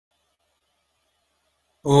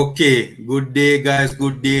Okay, good day, guys.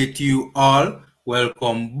 Good day to you all.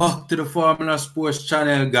 Welcome back to the Formula Sports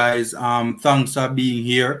channel, guys. Thanks for being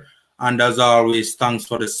here, and as always, thanks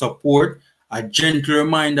for the support. A gentle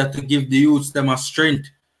reminder to give the youths them a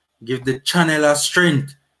strength, give the channel a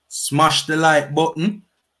strength. Smash the like button.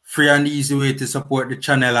 Free and easy way to support the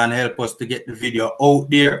channel and help us to get the video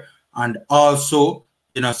out there. And also,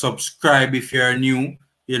 subscribe if you're new.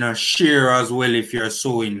 Share as well if you're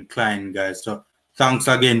so inclined, guys. So thanks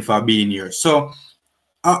again for being here. So,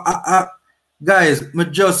 guys, I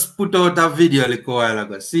just put out a video a little while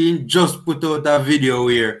ago. See, just put out a video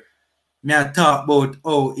where I talk about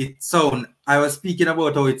how it sounds. I was speaking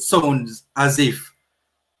about how it sounds as if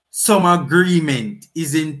some agreement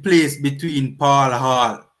is in place between Paul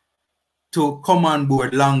Hall to come on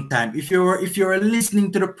board long time. If you're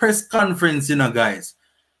listening to the press conference, guys,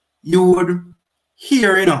 you would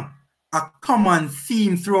hear, a common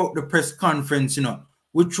theme throughout the press conference,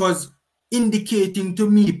 which was indicating to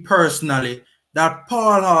me personally that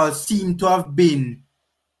Paul Hall seemed to have been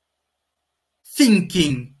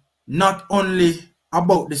thinking not only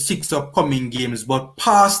about the 6 upcoming games, but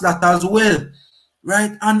past that as well,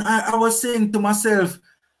 right? And I was saying to myself,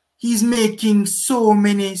 he's making so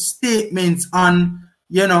many statements on,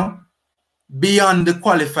 beyond the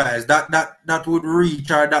qualifiers that would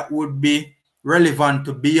reach or that would be relevant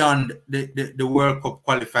to beyond the World Cup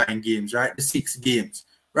qualifying games, right? The 6 games,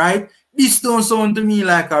 right? This don't sound to me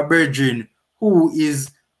like a brethren who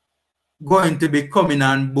is going to be coming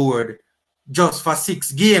on board just for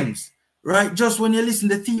 6 games, right? Just when you listen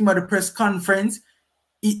to the theme of the press conference,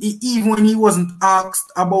 even when he wasn't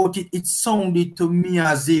asked about it, it sounded to me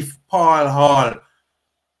as if Paul Hall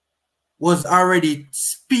was already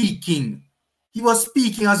speaking. He was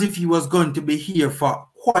speaking as if he was going to be here for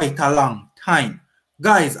quite a long time.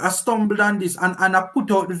 Guys, I stumbled on this and I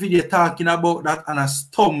put out the video talking about that, and I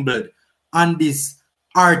stumbled on this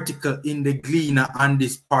article in the Gleaner and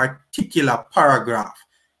this particular paragraph.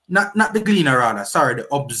 Not the Gleaner, rather, sorry, the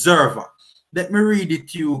Observer. Let me read it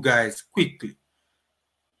to you guys quickly.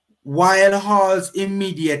 While Hall's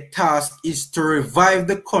immediate task is to revive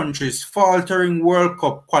the country's faltering World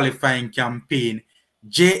Cup qualifying campaign,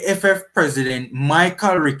 JFF President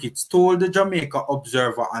Michael Ricketts told the Jamaica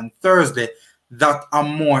Observer on Thursday that a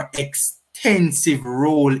more extensive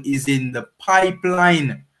role is in the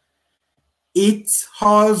pipeline.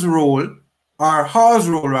 Hall's role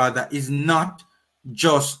rather, is not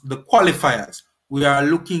just the qualifiers. We are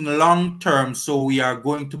looking long term, so we are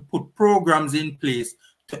going to put programs in place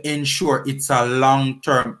to ensure it's a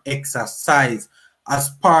long-term exercise as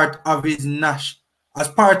part of his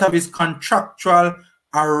contractual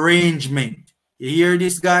arrangement. You hear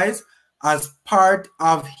this, guys? As part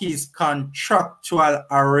of his contractual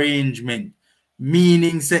arrangement,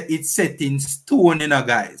 meaning it's set in stone,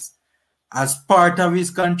 guys. As part of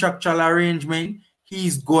his contractual arrangement,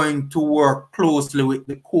 he's going to work closely with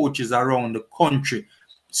the coaches around the country.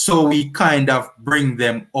 So we kind of bring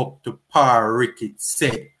them up to par, Ricketts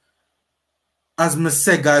said. As I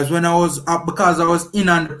said, guys, when I was up, because I was in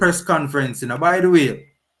on the press conference, by the way,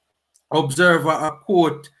 Observer, a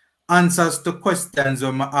quote, answers to questions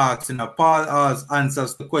when I asked, Paul Hall's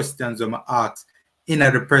answers to questions when I asked in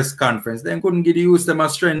the press conference. Then couldn't get used to my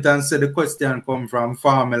strength and say the question come from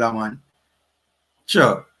Formula, man.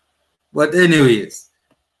 Sure. But anyways,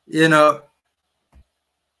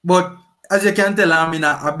 but as you can tell, I'm in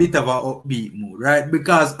a bit of an upbeat mood, right?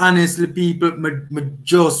 Because honestly, people, me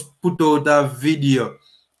just put out a video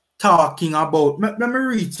talking about, let me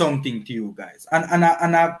read something to you guys. And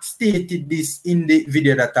I've stated this in the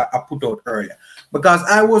video that I put out earlier. Because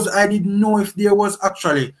I didn't know if there was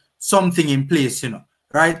actually something in place,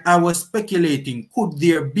 right? I was speculating, could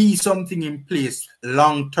there be something in place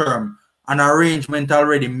long-term, an arrangement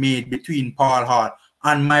already made between Paul Hall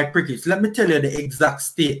and Mike Ricketts? Let me tell you the exact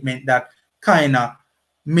statement that kind of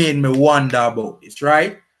made me wonder about this,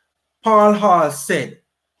 right? Paul Hall said,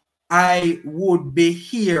 I would be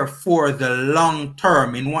here for the long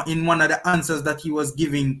term. In one of the answers that he was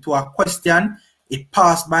giving to a question, it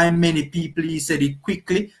passed by many people. He said it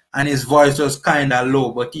quickly and his voice was kind of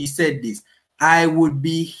low, but he said this: I would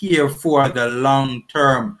be here for the long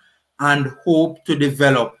term and hope to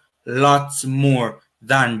develop lots more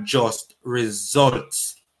than just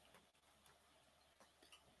results.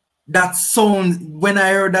 That sound, when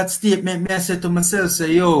I heard that statement, I said to myself,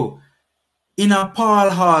 say, yo, in a Paul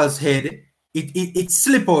Hall's head, it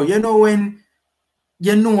slip out. When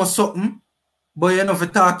you know something, but you know if you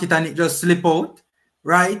talk it and it just slip out,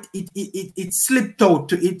 right? It slipped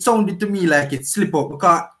out. It sounded to me like it slipped out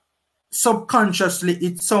because subconsciously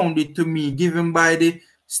it sounded to me, given by the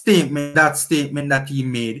statement that he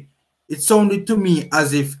made, it sounded to me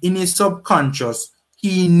as if in his subconscious,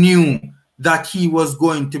 he knew that he was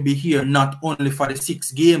going to be here not only for the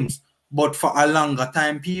 6 games, but for a longer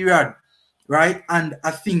time period, right? And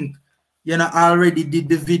I think, you know, I already did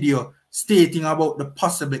the video stating about the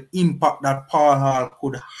possible impact that Paul Hall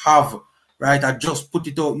could have, right? I just put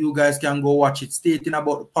it out. You guys can go watch it, stating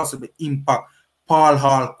about the possible impact Paul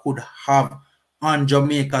Hall could have on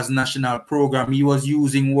Jamaica's national program. He was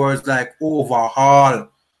using words like overhaul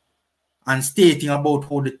and stating about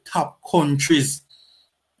how the top countries,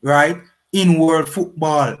 right, in world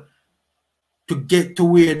football, to get to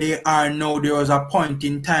where they are now, there was a point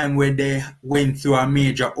in time where they went through a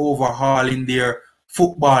major overhaul in their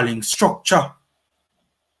footballing structure,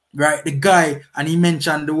 right? The guy, and he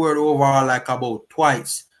mentioned the word overhaul like about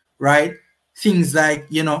twice, right? Things like,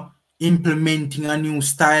 you know, implementing a new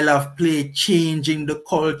style of play, changing the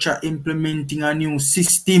culture, implementing a new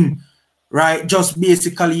system, right? Just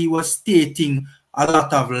basically he was stating a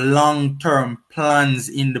lot of long-term plans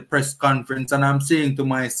in the press conference. And I'm saying to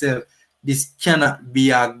myself, this cannot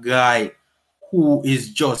be a guy who is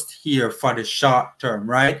just here for the short term,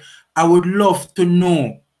 right? I would love to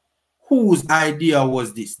know whose idea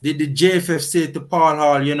was this. Did the JFF say to Paul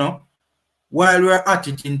Hall, you know, while we're at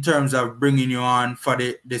it in terms of bringing you on for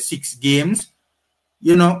the 6 games,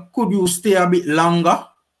 you know, could you stay a bit longer,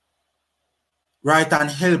 right,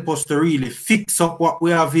 and help us to really fix up what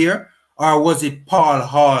we have here? Or was it Paul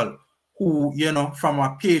Hall who, you know, from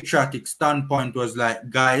a patriotic standpoint was like,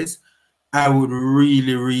 guys, I would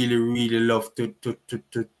really, really, really love to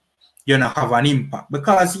you know, have an impact?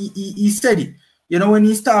 Because he said it. You know, when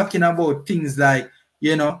he's talking about things like,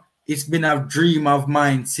 you know, it's been a dream of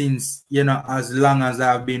mine since, you know, as long as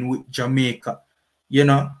I've been with Jamaica. You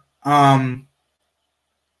know,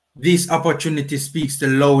 this opportunity speaks the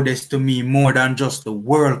loudest to me more than just the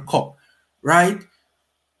World Cup, right?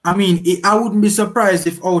 I mean, I wouldn't be surprised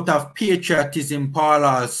if out of patriotism, Paul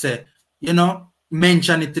Hall said, you know,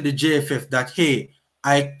 mention it to the JFF that, hey,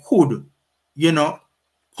 I could, you know,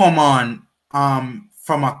 come on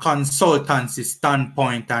from a consultancy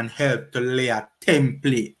standpoint and help to lay a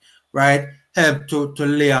template, right? Help to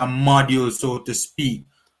lay a module, so to speak,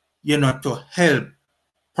 you know, to help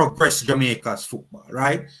progress Jamaica's football,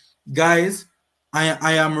 right? Guys,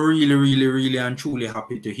 I am really, really, really and truly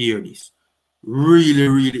happy to hear this. Really,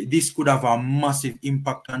 really, this could have a massive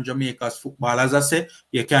impact on Jamaica's football. As I said,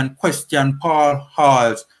 you can question Paul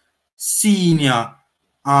Hall's senior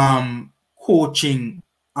coaching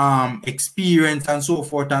experience and so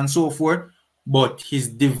forth, but his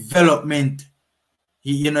development,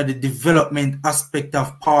 you know, the development aspect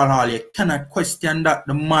of Paul Hall, you cannot question that.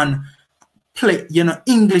 The man play, you know,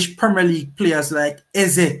 English Premier League players like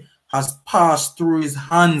Eze has passed through his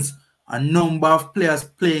hands. A number of players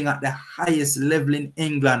playing at the highest level in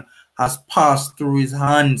England has passed through his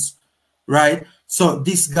hands, right? So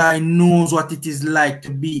this guy knows what it is like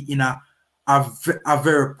to be in a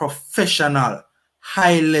very professional,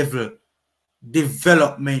 high-level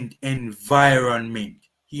development environment.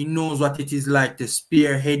 He knows what it is like to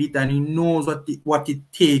spearhead it, and he knows what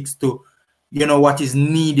it takes to, you know, what is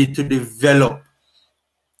needed to develop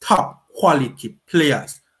top quality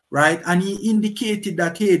players, right? And he indicated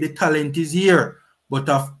that, hey, the talent is here, but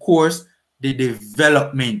of course, the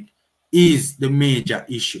development is the major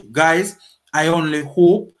issue. Guys, I only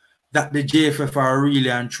hope that the JFF are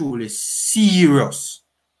really and truly serious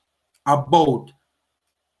about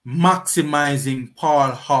maximizing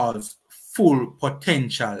Paul Hall's full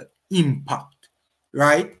potential impact,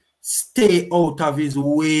 right? Stay out of his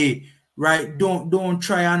way, right? Don't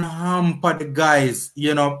try and hamper the guys,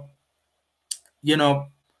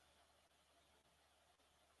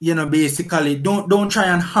 basically don't try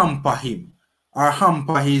and hamper him or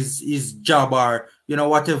hamper his job, or, you know,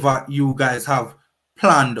 whatever you guys have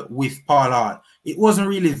planned with Paul Hall. It wasn't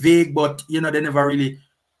really vague, but, you know, they never really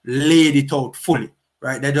laid it out fully,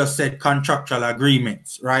 right? They just said contractual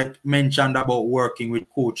agreements, right? Mentioned about working with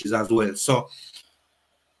coaches as well. So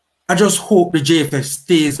I just hope the JFF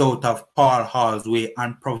stays out of Paul Hall's way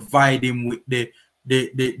and provide him with the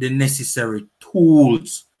necessary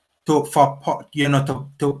tools to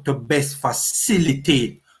best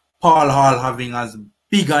facilitate Paul Hall having as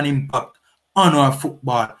big an impact on our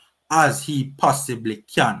football as he possibly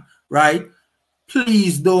can, right?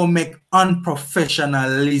 Please don't make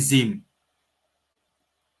unprofessionalism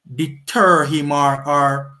deter him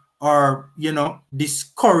or you know,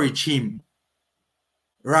 discourage him,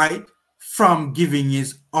 right, from giving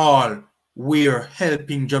his all where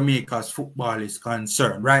helping Jamaica's football is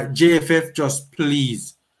concerned, right? JFF, just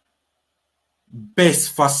please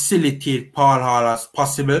best facilitate Paul Hall as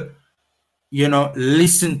possible. You know,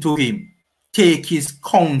 listen to him, take his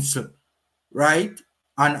counsel, right?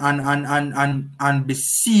 And be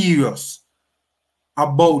serious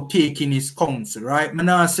about taking his counsel, right? I'm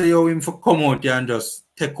not say you him for come out here and just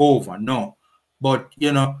take over, no. But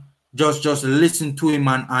you know, just listen to him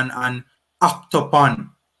and act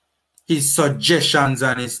upon his suggestions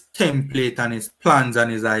and his template and his plans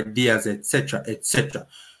and his ideas, etc., etc.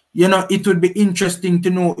 You know, it would be interesting to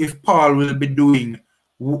know if Paul will be doing,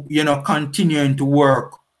 you know, continuing to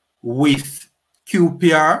work with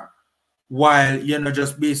QPR while, you know,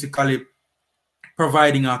 just basically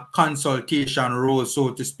providing a consultation role,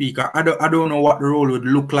 so to speak. I don't know what the role would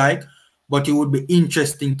look like, but it would be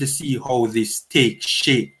interesting to see how this takes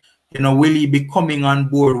shape. You know, will he be coming on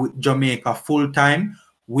board with Jamaica full time?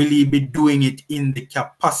 Will he be doing it in the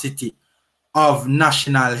capacity of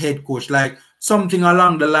national head coach, like something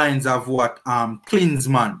along the lines of what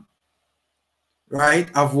Klinsmann, right?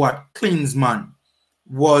 Of what Klinsmann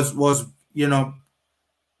was, you know,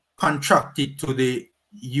 contracted to the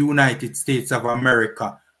United States of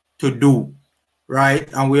America to do, right?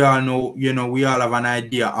 And we all know, you know, we all have an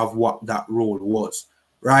idea of what that role was,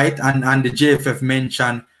 right? And the JFF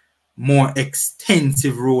mentioned more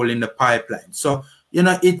extensive role in the pipeline. So, you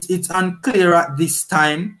know, it's unclear at this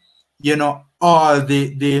time, you know, all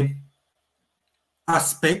the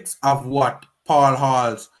aspects of what Paul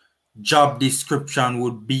Hall's job description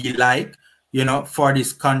would be like, you know, for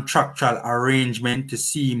this contractual arrangement to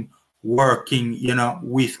seem working, you know,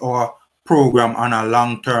 with our program on a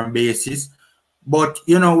long-term basis. But,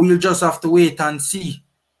 you know, we'll just have to wait and see.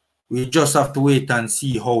 We just have to wait and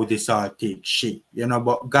see how this all takes shape, you know.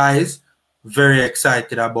 But guys, very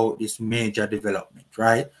excited about this major development,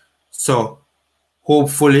 right? So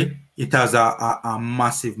hopefully it has a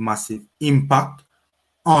massive, massive impact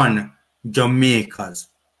on Jamaica's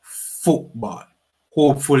football.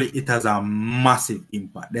 Hopefully it has a massive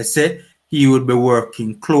impact. They say he would be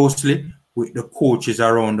working closely with the coaches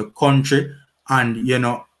around the country, and you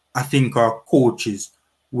know, I think our coaches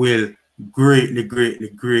will greatly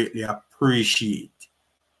appreciate,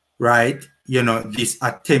 right, you know, this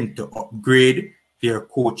attempt to upgrade their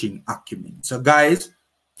coaching acumen. So guys,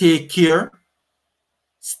 take care,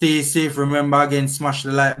 stay safe. Remember, again, smash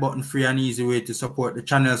the like button. Free and easy way to support the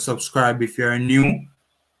channel. Subscribe if you're new,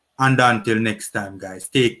 and until next time, guys,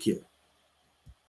 take care.